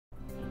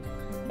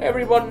Hey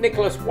everyone,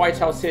 Nicholas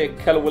Whitehouse here,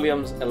 Keller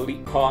Williams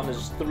Elite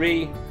Partners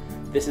 3.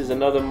 This is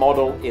another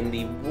model in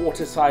the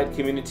Waterside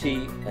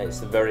community.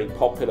 It's a very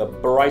popular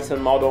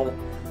Brighton model.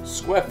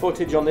 Square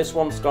footage on this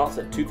one starts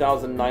at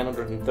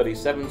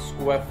 2,937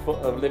 square foot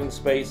of living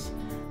space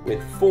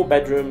with 4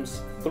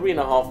 bedrooms,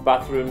 3.5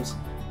 bathrooms,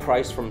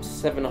 priced from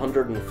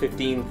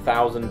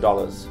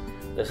 $715,000.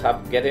 Let's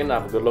get in and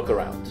have a good look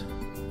around.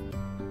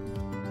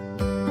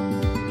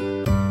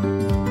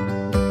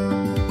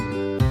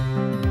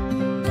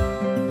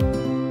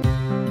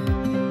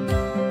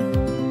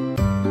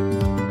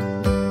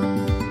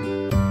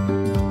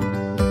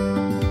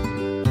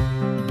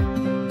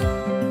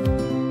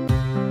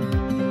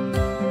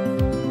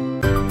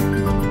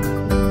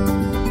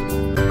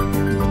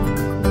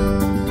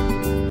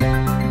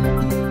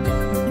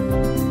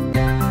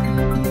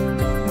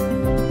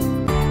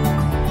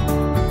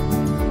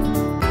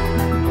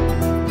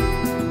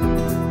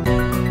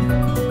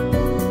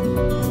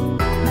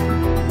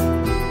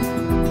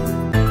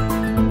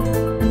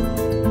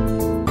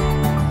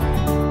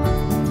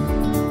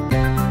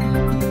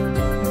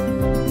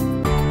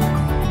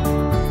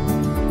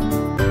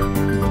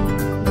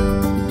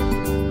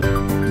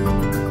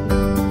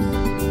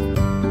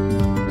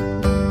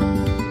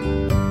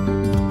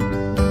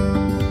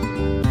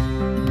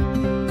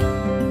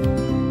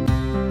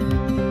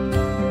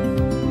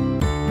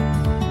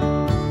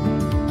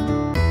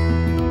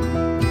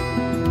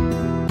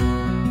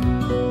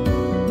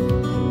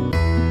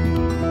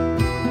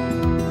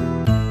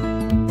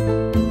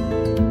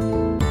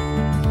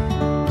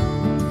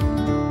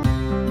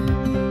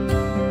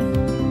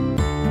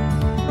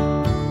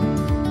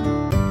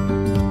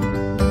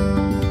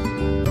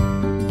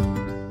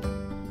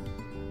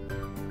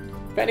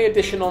 For any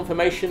additional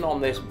information on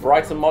this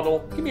Brighton model,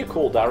 give me a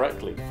call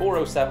directly,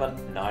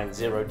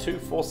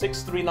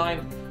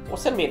 407-902-4639, or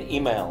send me an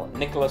email,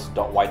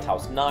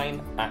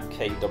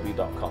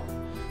 nicholas.whitehouse9@kw.com.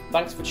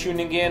 Thanks for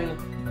tuning in.